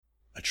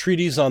A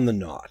Treatise on the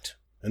Knot,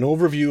 an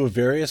overview of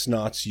various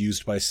knots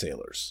used by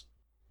sailors.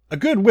 A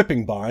good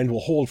whipping bind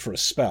will hold for a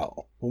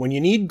spell, but when you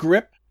need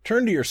grip,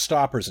 turn to your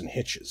stoppers and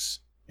hitches.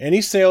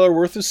 Any sailor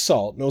worth his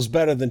salt knows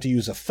better than to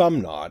use a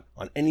thumb knot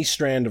on any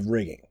strand of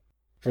rigging.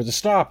 For the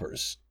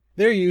stoppers,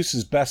 their use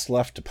is best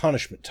left to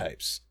punishment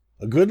types.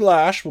 A good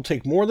lash will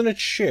take more than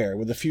its share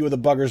with a few of the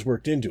buggers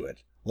worked into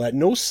it. Let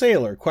no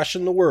sailor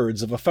question the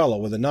words of a fellow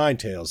with a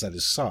nine-tails at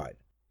his side.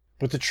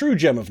 But the true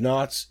gem of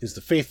knots is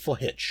the faithful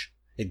hitch.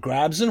 It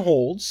grabs and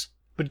holds,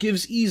 but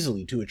gives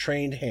easily to a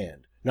trained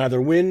hand. Neither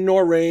wind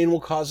nor rain will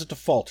cause it to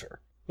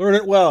falter. Learn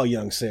it well,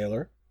 young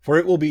sailor, for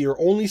it will be your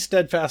only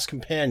steadfast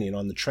companion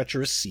on the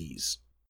treacherous seas.